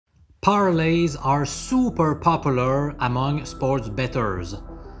Parlays are super popular among sports bettors.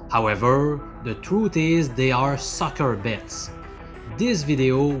 However, the truth is they are sucker bets. This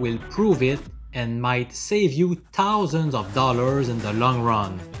video will prove it and might save you thousands of dollars in the long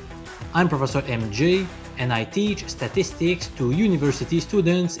run. I'm Professor MJ and I teach statistics to university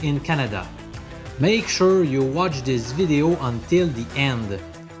students in Canada. Make sure you watch this video until the end.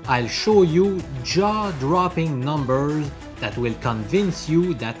 I'll show you jaw-dropping numbers that will convince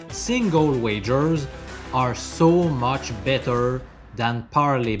you that single wagers are so much better than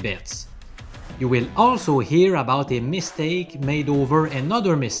parlay bets. You will also hear about a mistake made over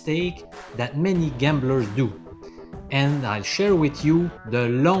another mistake that many gamblers do. And I'll share with you the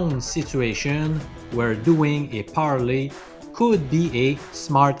lone situation where doing a parlay could be a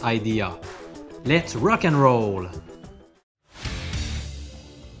smart idea. Let's rock and roll!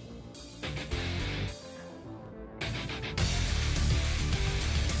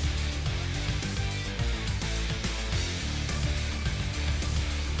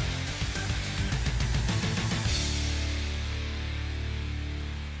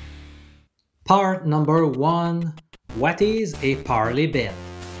 Part number 1. What is a parlay bet?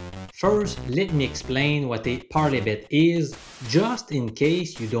 First, let me explain what a parlay bet is, just in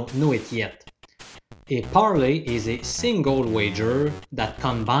case you don't know it yet. A parlay is a single wager that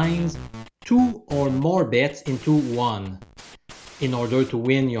combines two or more bets into one. In order to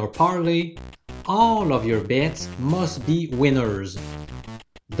win your parlay, all of your bets must be winners.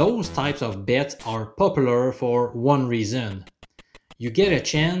 Those types of bets are popular for one reason. You get a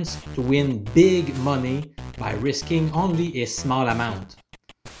chance to win big money by risking only a small amount.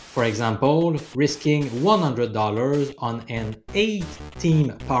 For example, risking $100 on an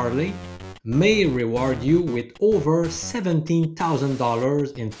 8-team parlay may reward you with over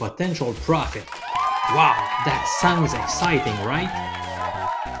 $17,000 in potential profit. Wow, that sounds exciting, right?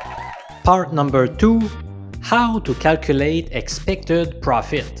 Part number 2. How to calculate expected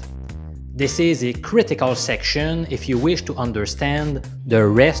profit. This is a critical section if you wish to understand the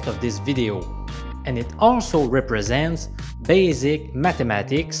rest of this video, and it also represents basic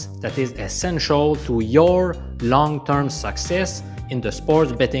mathematics that is essential to your long-term success in the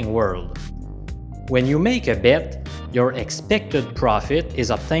sports betting world. When you make a bet, your expected profit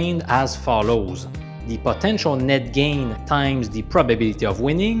is obtained as follows: the potential net gain times the probability of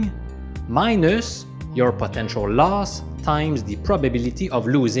winning minus your potential loss times the probability of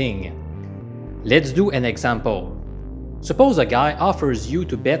losing. Let's do an example. Suppose a guy offers you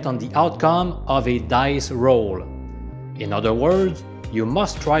to bet on the outcome of a dice roll. In other words, you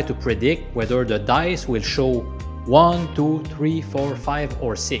must try to predict whether the dice will show 1, 2, 3, 4, 5,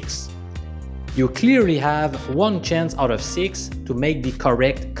 or 6. You clearly have one chance out of 6 to make the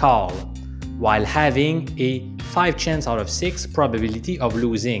correct call, while having a 5 chance out of 6 probability of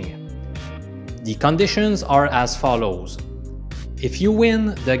losing. The conditions are as follows. If you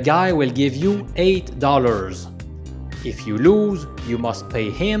win, the guy will give you $8. If you lose, you must pay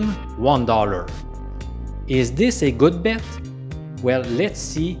him $1. Is this a good bet? Well, let's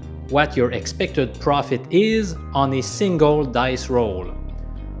see what your expected profit is on a single dice roll.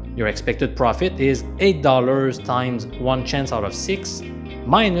 Your expected profit is $8 times 1 chance out of 6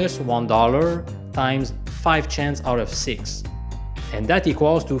 minus $1 times 5 chance out of 6. And that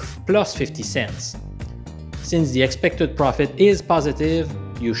equals to plus 50 cents. Since the expected profit is positive,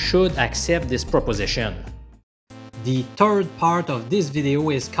 you should accept this proposition. The third part of this video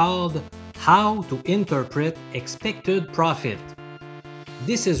is called How to Interpret Expected Profit.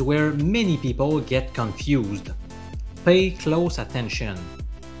 This is where many people get confused. Pay close attention.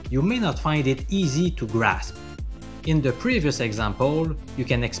 You may not find it easy to grasp. In the previous example, you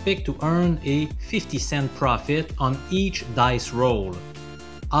can expect to earn a 50-cent profit on each dice roll.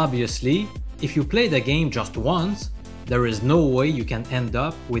 Obviously, if you play the game just once, there is no way you can end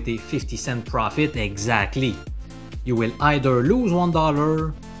up with a 50-cent profit exactly. You will either lose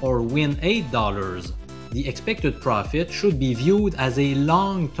 $1 or win $8. The expected profit should be viewed as a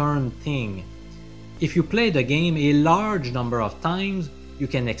long-term thing. If you play the game a large number of times, you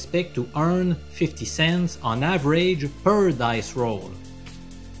can expect to earn 50 cents on average per dice roll.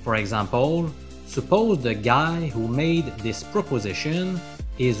 For example, suppose the guy who made this proposition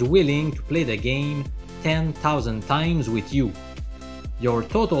is willing to play the game 10,000 times with you. Your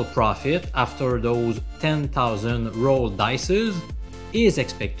total profit after those 10,000 rolled dices is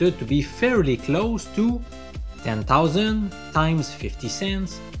expected to be fairly close to 10,000 times 50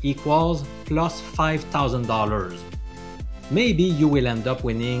 cents equals plus $5,000. Maybe you will end up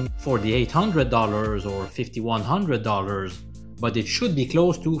winning $4,800 or $5,100, but it should be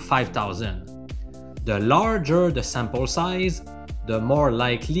close to $5,000. The larger the sample size, the more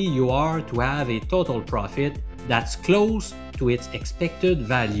likely you are to have a total profit that's close to its expected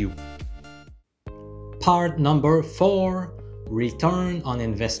value. Part number 4, return on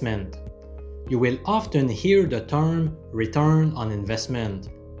investment. You will often hear the term return on investment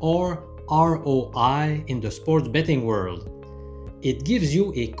or ROI in the sports betting world. It gives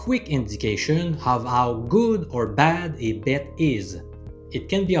you a quick indication of how good or bad a bet is. It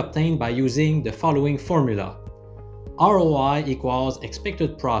can be obtained by using the following formula. ROI equals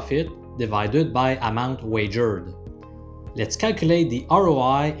expected profit divided by amount wagered. Let's calculate the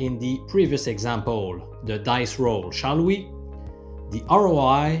ROI in the previous example, the dice roll, shall we? The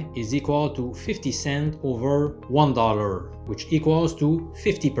ROI is equal to 50 cents over $1, which equals to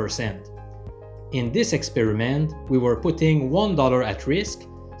 50%. In this experiment, we were putting $1 at risk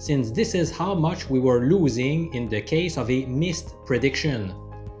since this is how much we were losing in the case of a missed prediction.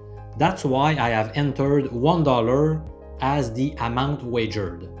 That's why I have entered $1 as the amount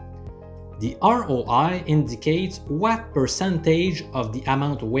wagered. The ROI indicates what percentage of the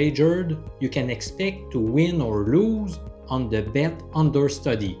amount wagered you can expect to win or lose on the bet under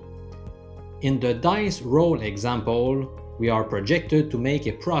study. In the dice roll example, we are projected to make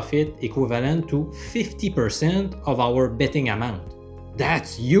a profit equivalent to 50% of our betting amount.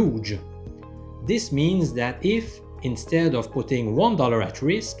 That's huge! This means that if, instead of putting $1 at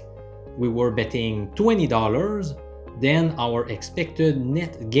risk, we were betting $20, then our expected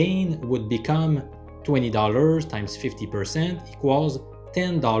net gain would become $20 times 50% equals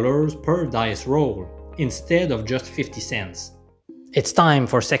 $10 per dice roll, instead of just 50 cents. It's time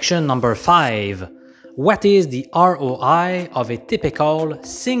for section number 5. What is the ROI of a typical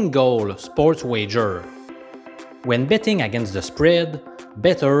single sports wager? When betting against the spread,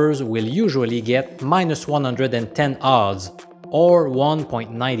 bettors will usually get minus 110 odds, or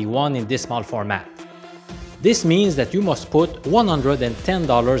 1.91 in decimal format. This means that you must put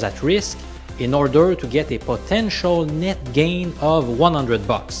 $110 at risk in order to get a potential net gain of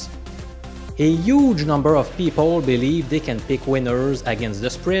 $100. A huge number of people believe they can pick winners against the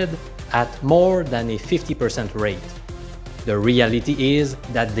spread at more than a 50% rate. The reality is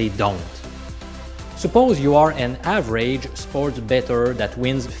that they don't. Suppose you are an average sports bettor that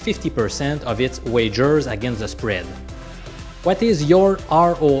wins 50% of its wagers against the spread. What is your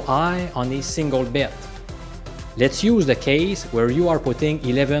ROI on a single bet? Let's use the case where you are putting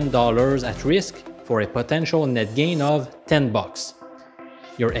 $11 at risk for a potential net gain of $10.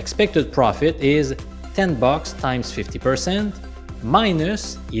 Your expected profit is $10 times 50%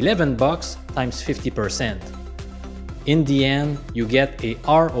 minus $11 times 50%. In the end, you get a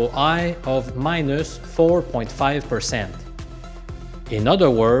ROI of minus 4.5%. In other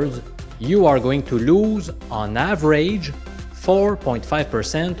words, you are going to lose, on average,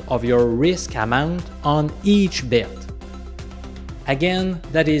 4.5% of your risk amount on each bet. Again,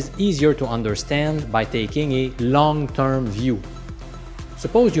 that is easier to understand by taking a long-term view.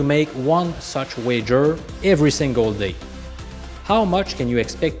 Suppose you make one such wager every single day. How much can you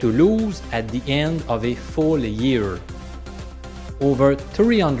expect to lose at the end of a full year? Over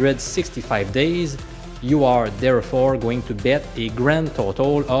 365 days, you are therefore going to bet a grand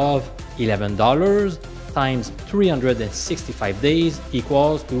total of $11 times 365 days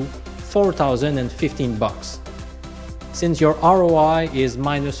equals to $4,015. Since your ROI is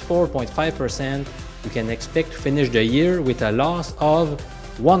minus 4.5%, you can expect to finish the year with a loss of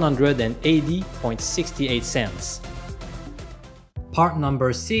 180.68 cents. Part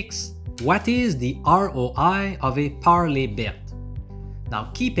number 6. What is the ROI of a parlay bet?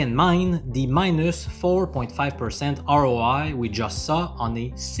 Now keep in mind the minus 4.5% ROI we just saw on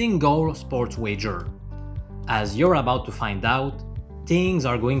a single sports wager. As you're about to find out, things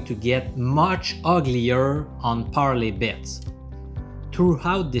are going to get much uglier on parlay bets.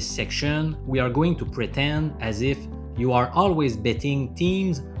 Throughout this section, we are going to pretend as if you are always betting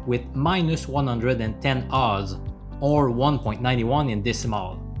teams with minus 110 odds, or 1.91 in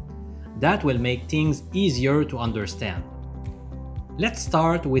decimal. That will make things easier to understand. Let's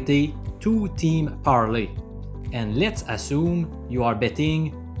start with a two-team parlay, and let's assume you are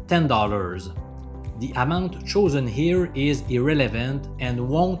betting $10. The amount chosen here is irrelevant and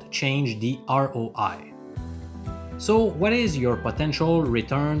won't change the ROI. So what is your potential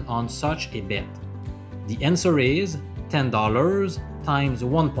return on such a bet? The answer is $10 times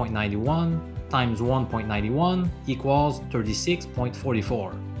 1.91 times 1.91 equals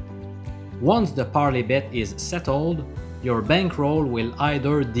 36.44. Once the parlay bet is settled, your bankroll will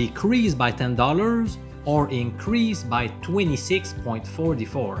either decrease by $10 or increase by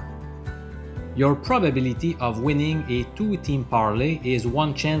 26.44. Your probability of winning a two-team parlay is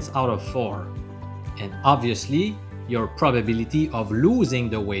 1 chance out of 4. And obviously, your probability of losing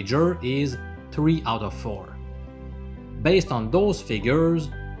the wager is 3 out of 4. Based on those figures,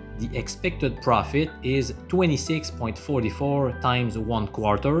 the expected profit is 26.44 times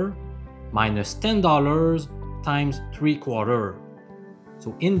 1/4 minus $10 times 3/4.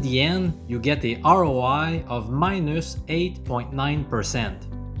 So in the end, you get a ROI of minus 8.9%.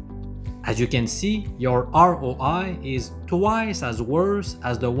 As you can see, your ROI is twice as worse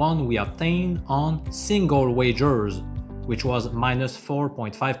as the one we obtained on single wagers, which was minus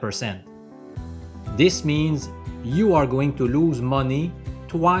 4.5%. This means you are going to lose money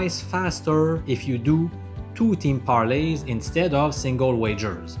twice faster if you do 2-team parlays instead of single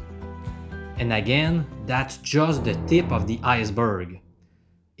wagers. And again, that's just the tip of the iceberg.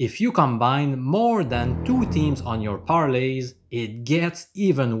 If you combine more than 2 teams on your parlays, it gets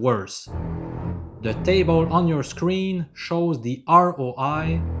even worse. The table on your screen shows the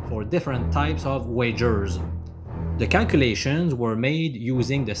ROI for different types of wagers. The calculations were made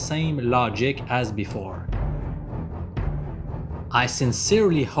using the same logic as before. I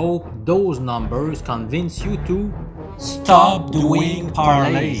sincerely hope those numbers convince you to stop doing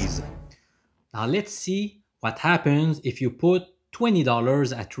parlays. Now let's see what happens if you put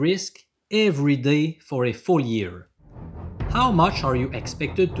 $20 at risk every day for a full year. How much are you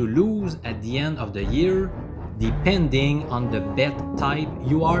expected to lose at the end of the year, depending on the bet type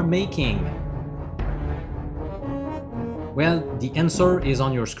you are making? Well, the answer is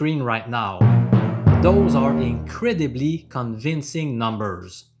on your screen right now. Those are incredibly convincing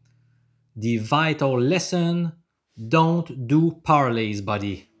numbers. The vital lesson: don't do parlays,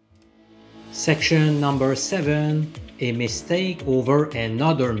 buddy. Section number 7, a mistake over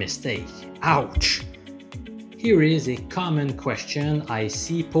another mistake. Ouch! Here is a common question I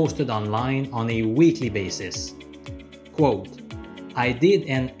see posted online on a weekly basis. Quote, I did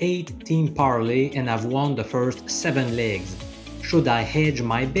an 8-team parlay and have won the first 7 legs. Should I hedge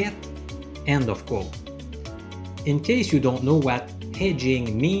my bet? End of quote. In case you don't know what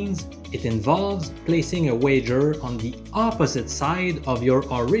hedging means, it involves placing a wager on the opposite side of your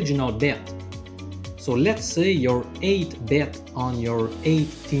original bet. So let's say your 8th bet on your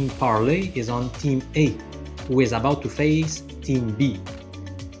 8-team parlay is on Team A, who is about to face Team B.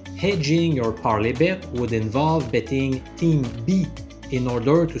 Hedging your parlay bet would involve betting Team B in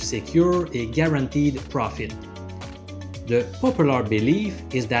order to secure a guaranteed profit. The popular belief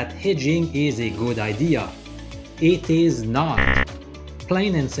is that hedging is a good idea. It is not.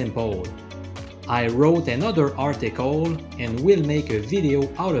 Plain and simple. I wrote another article and will make a video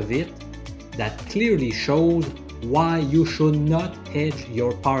out of it that clearly shows why you should not hedge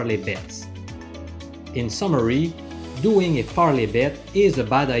your parlay bets. In summary, doing a parlay bet is a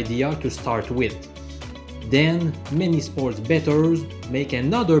bad idea to start with. Then, many sports bettors make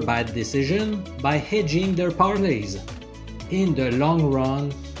another bad decision by hedging their parlays. In the long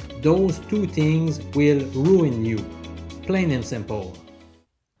run, those two things will ruin you. Plain and simple.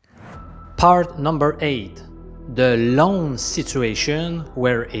 Part number 8. The lone situation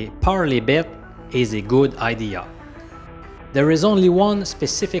where a parlay bet is a good idea. There is only one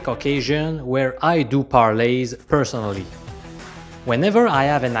specific occasion where I do parlays personally. Whenever I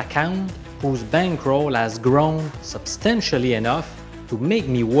have an account whose bankroll has grown substantially enough to make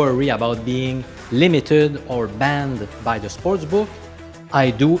me worry about being limited or banned by the sportsbook,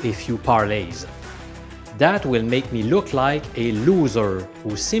 I do a few parlays. That will make me look like a loser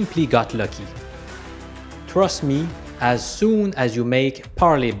who simply got lucky. Trust me, as soon as you make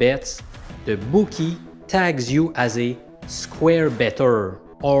parlay bets, the bookie tags you as a square bettor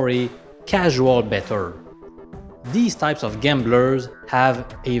or a casual bettor. These types of gamblers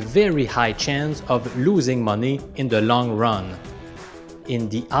have a very high chance of losing money in the long run. In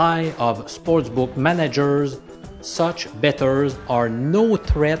the eye of sportsbook managers, such bettors are no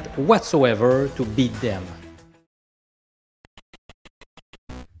threat whatsoever to beat them.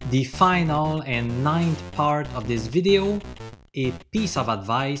 The final and 9th part of this video, a piece of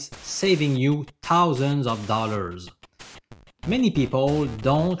advice saving you thousands of dollars. Many people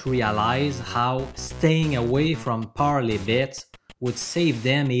don't realize how staying away from parlay bets would save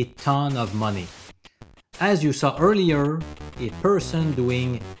them a ton of money. As you saw earlier, a person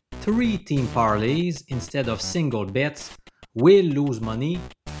doing 3-team parlays instead of single bets will lose money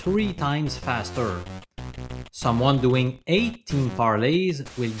 3 times faster. Someone doing 8-team parlays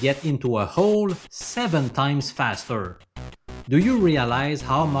will get into a hole 7 times faster. Do you realize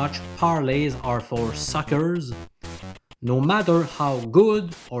how much parlays are for suckers? No matter how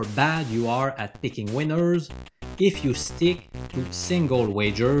good or bad you are at picking winners, if you stick to single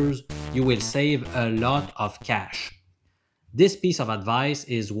wagers, you will save a lot of cash. This piece of advice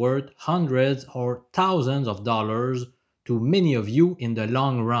is worth hundreds or thousands of dollars to many of you in the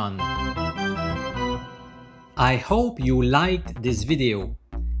long run. I hope you liked this video.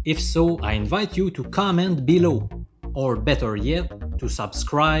 If so, I invite you to comment below, or better yet, to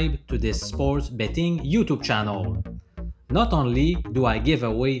subscribe to this sports betting YouTube channel. Not only do I give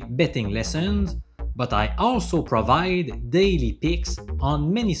away betting lessons, but I also provide daily picks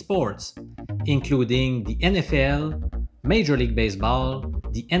on many sports, including the NFL, Major League Baseball,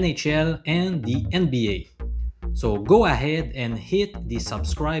 the NHL, and the NBA. So go ahead and hit the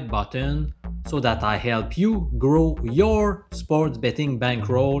subscribe button so that I help you grow your sports betting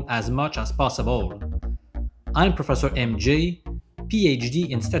bankroll as much as possible. I'm Professor MJ, PhD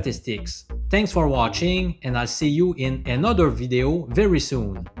in statistics. Thanks for watching, and I'll see you in another video very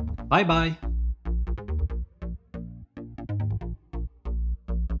soon. Bye bye!